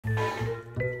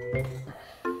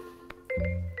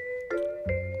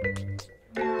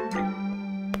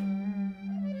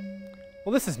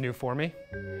Well, this is new for me.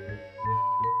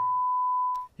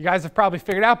 You guys have probably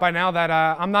figured out by now that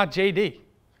I'm not JD.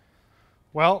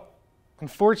 Well,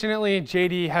 unfortunately,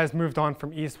 JD has moved on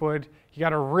from Eastwood. He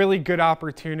got a really good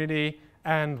opportunity,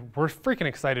 and we're freaking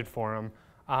excited for him.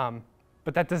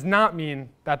 But that does not mean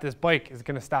that this bike is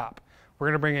going to stop. We're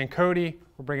going to bring in Cody.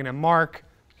 We're bringing in Mark.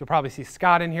 You'll probably see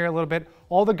Scott in here a little bit.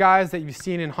 All the guys that you've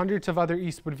seen in hundreds of other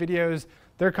Eastwood videos,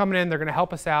 they're coming in. They're going to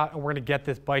help us out, and we're going to get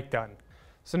this bike done.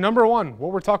 So number one,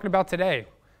 what we're talking about today,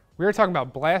 we were talking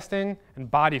about blasting and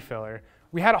body filler.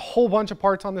 We had a whole bunch of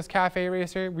parts on this Cafe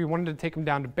Racer. We wanted to take them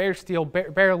down to bare steel,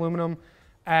 bare aluminum,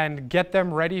 and get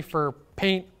them ready for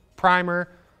paint, primer,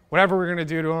 whatever we're gonna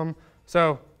do to them.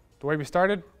 So the way we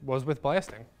started was with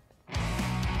blasting.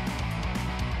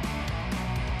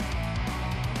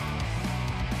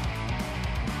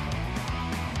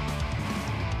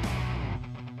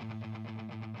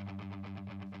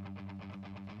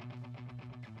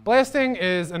 Blasting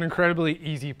is an incredibly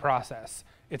easy process.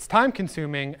 It's time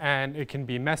consuming, and it can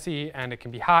be messy, and it can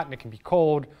be hot, and it can be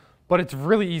cold, but it's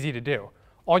really easy to do.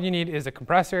 All you need is a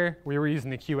compressor. We were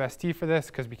using the QST for this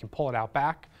because we can pull it out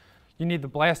back. You need the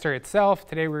blaster itself.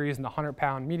 Today we were using the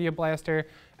 100-pound media blaster,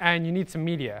 and you need some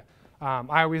media.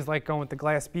 I always like going with the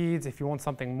glass beads. If you want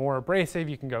something more abrasive,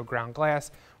 you can go ground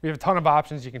glass. We have a ton of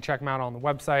options. You can check them out on the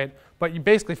website, but you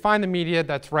basically find the media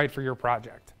that's right for your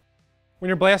project. When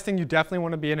you're blasting, you definitely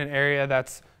want to be in an area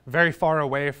that's very far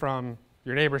away from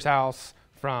your neighbor's house,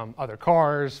 from other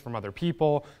cars, from other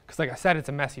people, because like I said, it's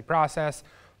a messy process,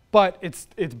 but it's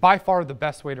by far the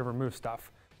best way to remove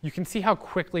stuff. You can see how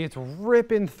quickly it's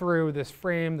ripping through this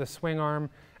frame, the swing arm,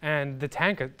 and the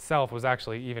tank itself was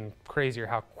actually even crazier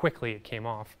how quickly it came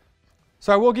off.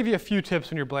 So I will give you a few tips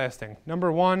when you're blasting.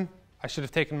 Number one, I should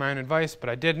have taken my own advice,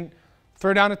 but I didn't.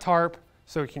 Throw down a tarp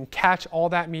so you can catch all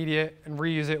that media and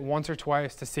reuse it once or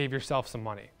twice to save yourself some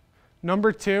money.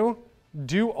 Number two,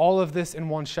 do all of this in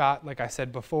one shot, like I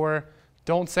said before.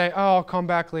 Don't say, oh, I'll come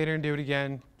back later and do it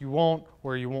again. You won't,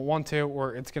 or you won't want to,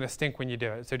 or it's gonna stink when you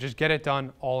do it. So just get it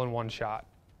done all in one shot.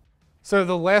 So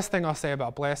the last thing I'll say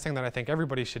about blasting that I think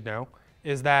everybody should know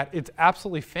is that it's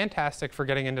absolutely fantastic for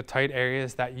getting into tight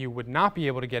areas that you would not be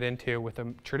able to get into with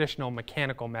a traditional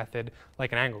mechanical method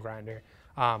like an angle grinder.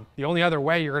 The only other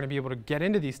way you're going to be able to get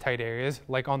into these tight areas,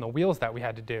 like on the wheels that we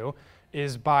had to do,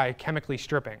 is by chemically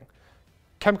stripping.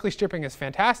 Chemically stripping is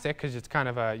fantastic because it's kind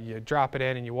of you drop it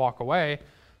in and you walk away,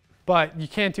 but you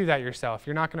can't do that yourself.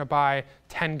 You're not going to buy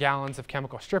 10 gallons of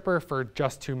chemical stripper for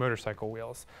just 2 motorcycle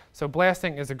wheels. So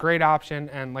blasting is a great option,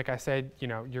 and like I said,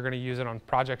 you're going to use it on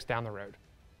projects down the road.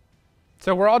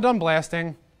 So we're all done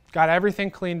blasting, got everything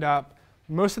cleaned up.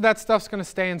 Most of that stuff's going to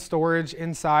stay in storage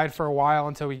inside for a while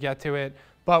until we get to it,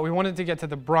 but we wanted to get to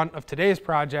the brunt of today's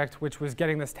project, which was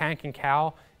getting this tank and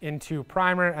cowl into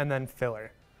primer and then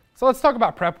filler. So let's talk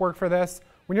about prep work for this.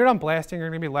 When you're done blasting, you're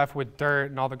going to be left with dirt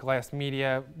and all the glass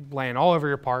media laying all over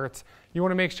your parts. You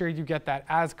want to make sure you get that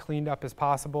as cleaned up as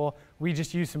possible. We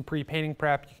just use some pre-painting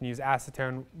prep. You can use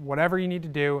acetone, whatever you need to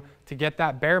do to get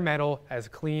that bare metal as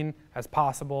clean as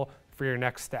possible for your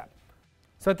next step.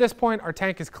 So at this point, our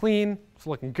tank is clean. It's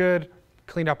looking good.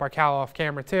 Cleaned up our cowl off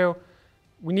camera too.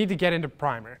 We need to get into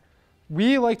primer.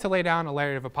 We like to lay down a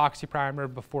layer of epoxy primer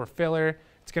before filler.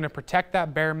 It's going to protect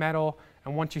that bare metal,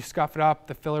 and once you scuff it up,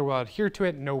 the filler will adhere to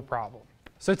it, no problem.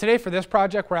 So today for this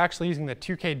project, we're actually using the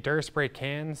 2K Duraspray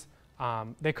cans.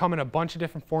 They come in a bunch of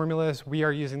different formulas. We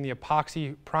are using the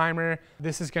epoxy primer.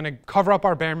 This is going to cover up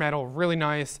our bare metal really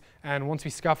nice, and once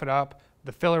we scuff it up,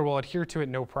 the filler will adhere to it,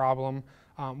 no problem.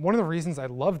 One of the reasons I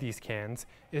love these cans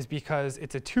is because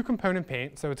it's a 2-component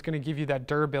paint, so it's going to give you that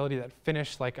durability, that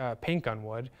finish like a paint gun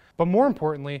would. But more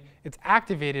importantly, it's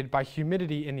activated by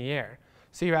humidity in the air.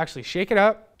 So you actually shake it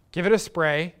up, give it a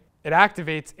spray, it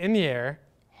activates in the air,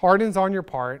 hardens on your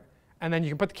part, and then you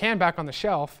can put the can back on the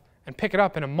shelf and pick it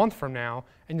up in a month from now,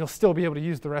 and you'll still be able to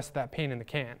use the rest of that paint in the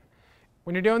can.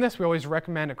 When you're doing this, we always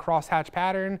recommend a crosshatch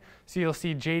pattern. So you'll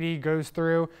see JD goes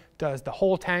through, does the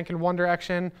whole tank in one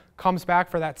direction, comes back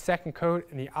for that second coat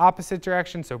in the opposite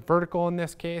direction, so vertical in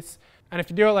this case. And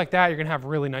if you do it like that, you're gonna have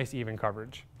really nice even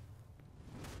coverage.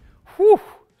 Whew.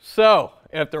 So,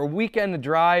 after a weekend to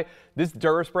dry, this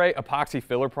Duraspray epoxy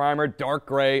filler primer, dark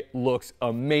gray, looks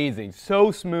amazing.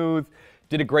 So smooth,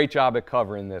 did a great job at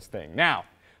covering this thing. Now,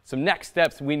 some next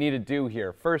steps we need to do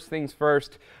here. First things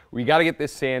first, we got to get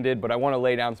this sanded, but I want to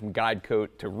lay down some guide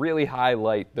coat to really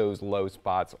highlight those low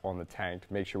spots on the tank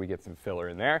to make sure we get some filler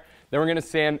in there. Then we're going to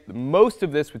sand most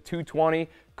of this with 220,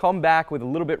 come back with a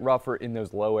little bit rougher in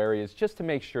those low areas just to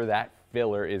make sure that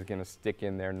filler is going to stick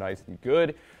in there nice and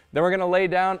good. Then we're going to lay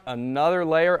down another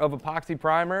layer of epoxy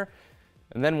primer,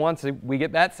 and then once we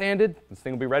get that sanded, this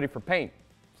thing will be ready for paint.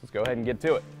 let's go ahead and get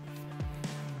to it.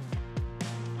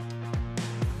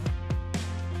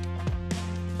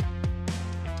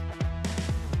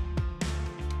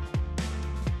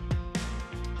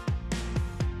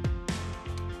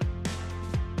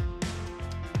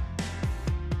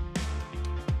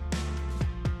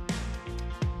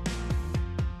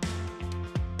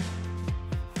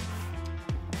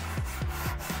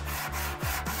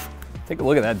 Take a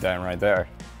look at that dent right there.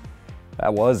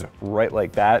 That was right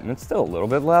like that, and it's still a little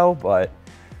bit low, but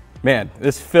man,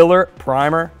 this filler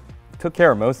primer took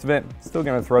care of most of it. Still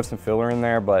gonna throw some filler in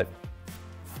there, but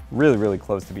really, really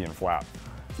close to being flat.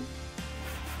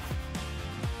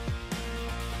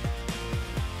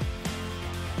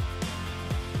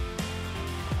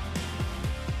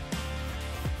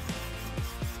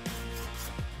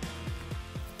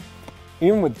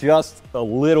 Even with just a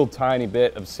little tiny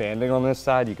bit of sanding on this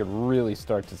side, you could really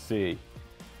start to see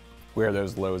where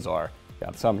those lows are.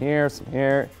 Got some here,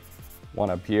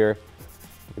 one up here,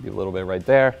 maybe a little bit right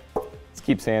there. Let's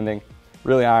keep sanding,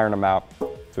 really iron them out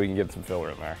so we can get some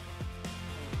filler in there.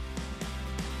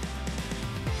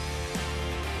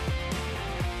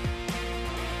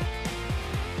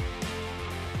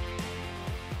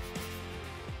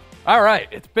 All right,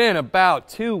 it's been about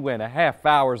 2.5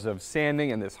 hours of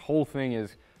sanding and this whole thing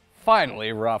is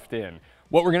finally roughed in.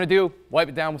 What we're gonna do, wipe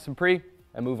it down with some pre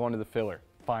and move on to the filler,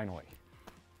 finally.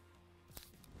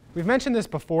 We've mentioned this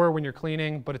before when you're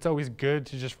cleaning, but it's always good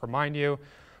to just remind you.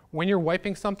 When you're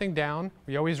wiping something down,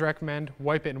 we always recommend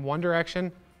wipe it in one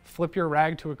direction, flip your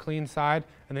rag to a clean side,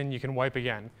 and then you can wipe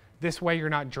again. This way you're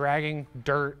not dragging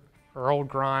dirt or old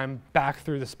grime back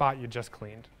through the spot you just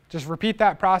cleaned. Just repeat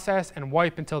that process and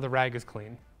wipe until the rag is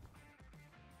clean.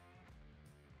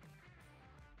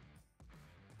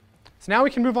 So now we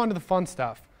can move on to the fun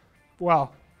stuff.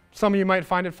 Well, some of you might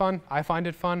find it fun. I find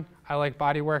it fun. I like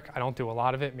body work. I don't do a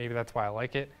lot of it. Maybe that's why I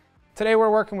like it. Today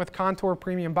we're working with Contour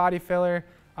Premium Body Filler.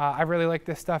 I really like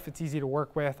this stuff. It's easy to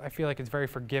work with. I feel like it's very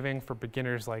forgiving for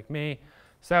beginners like me.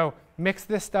 So mix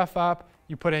this stuff up.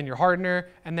 You put in your hardener,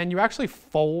 and then you actually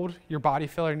fold your body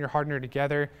filler and your hardener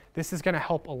together. This is gonna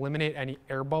help eliminate any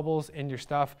air bubbles in your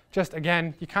stuff. Just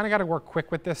again, you kinda gotta work quick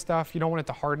with this stuff. You don't want it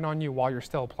to harden on you while you're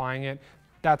still applying it.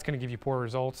 That's gonna give you poor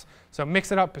results. So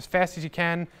mix it up as fast as you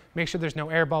can, make sure there's no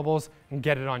air bubbles, and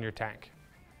get it on your tank.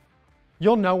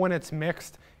 You'll know when it's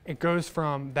mixed. It goes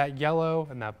from that yellow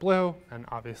and that blue, and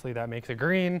obviously that makes it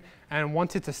green. And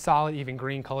once it's a solid, even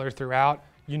green color throughout,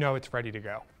 you know it's ready to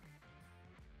go.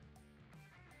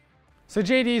 So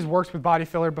JD's worked with body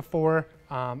filler before.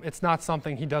 It's not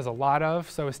something he does a lot of,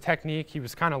 so his technique, he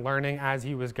was kind of learning as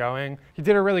he was going. He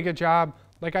did a really good job.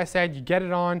 Like I said, you get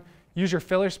it on, use your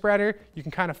filler spreader. You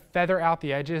can kind of feather out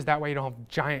the edges. That way you don't have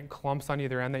giant clumps on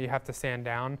either end that you have to sand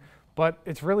down. But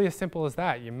it's really as simple as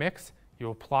that. You mix,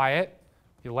 you apply it,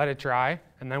 you let it dry,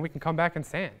 and then we can come back and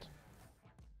sand.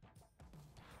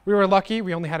 We were lucky.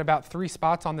 We only had about 3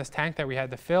 spots on this tank that we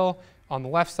had to fill. On the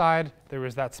left side, there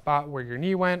was that spot where your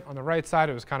knee went. On the right side,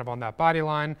 it was kind of on that body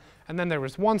line. And then there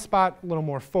was one spot a little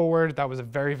more forward. That was a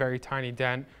very, very tiny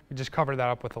dent. We just covered that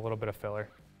up with a little bit of filler.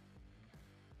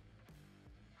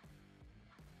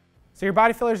 So your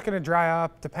body filler is going to dry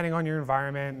up, depending on your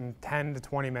environment, in 10 to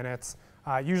 20 minutes.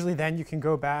 Usually then you can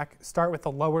go back, start with a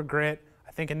lower grit.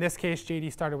 I think in this case,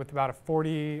 JD started with about a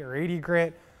 40 or 80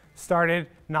 grit. Started,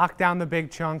 knock down the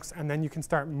big chunks, and then you can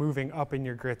start moving up in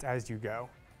your grits as you go.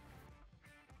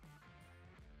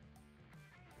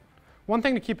 One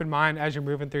thing to keep in mind as you're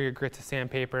moving through your grits of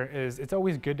sandpaper is it's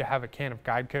always good to have a can of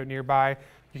guide coat nearby.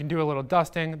 You can do a little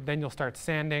dusting, then you'll start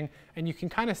sanding, and you can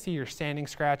kind of see your sanding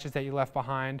scratches that you left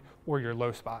behind or your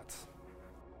low spots.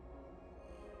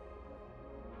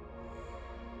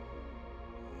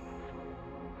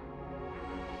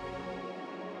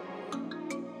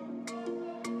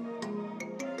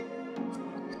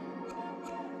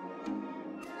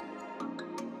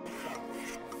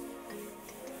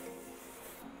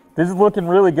 This is looking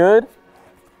really good.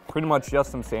 Pretty much just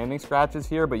some sanding scratches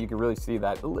here, but you can really see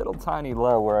that little tiny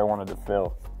low where I wanted to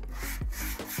fill.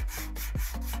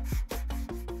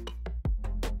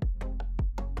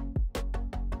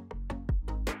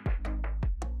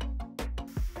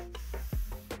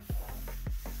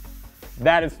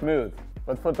 That is smooth.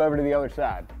 Let's flip over to the other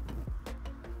side.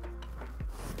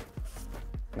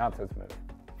 Not so smooth.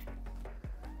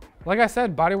 Like I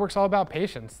said, bodywork's all about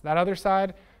patience. That other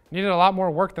side needed a lot more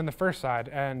work than the first side,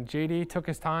 and JD took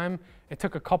his time. It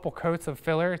took a couple coats of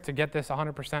filler to get this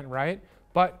 100% right,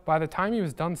 but by the time he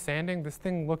was done sanding, this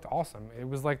thing looked awesome. It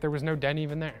was like there was no dent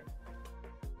even there.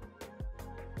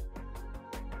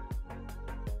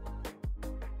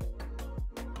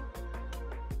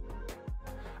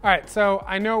 All right, so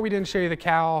I know we didn't show you the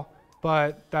cowl,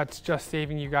 but that's just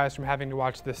saving you guys from having to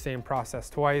watch the same process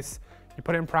twice. You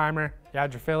put it in primer, you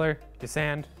add your filler, you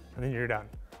sand, and then you're done.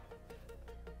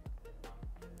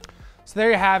 So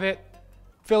there you have it.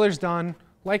 Filler's done.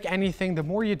 Like anything, the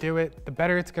more you do it, the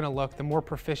better it's gonna look, the more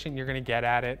proficient you're gonna get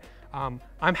at it. I'm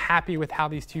happy with how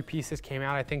these two pieces came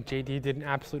out. I think JD did an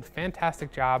absolute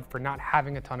fantastic job for not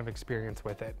having a ton of experience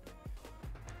with it.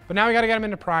 But now we gotta get them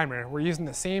into primer. We're using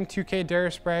the same 2K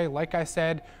Duraspray. Like I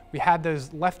said, we had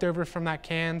those leftovers from that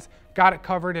cans, got it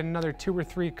covered in another 2 or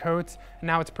 3 coats, and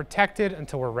now it's protected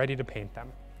until we're ready to paint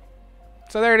them.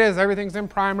 So there it is, everything's in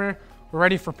primer, we're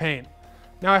ready for paint.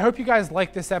 Now I hope you guys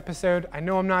liked this episode. I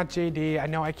know I'm not JD, I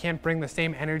know I can't bring the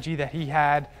same energy that he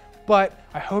had, but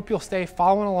I hope you'll stay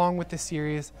following along with this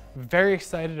series. I'm very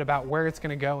excited about where it's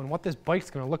gonna go and what this bike's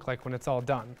gonna look like when it's all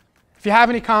done. If you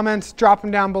have any comments, drop them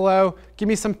down below. Give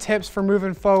me some tips for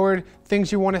moving forward,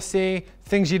 things you want to see,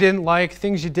 things you didn't like,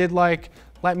 things you did like,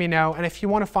 let me know. And if you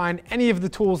want to find any of the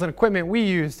tools and equipment we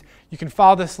used, you can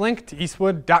follow this link to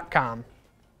eastwood.com.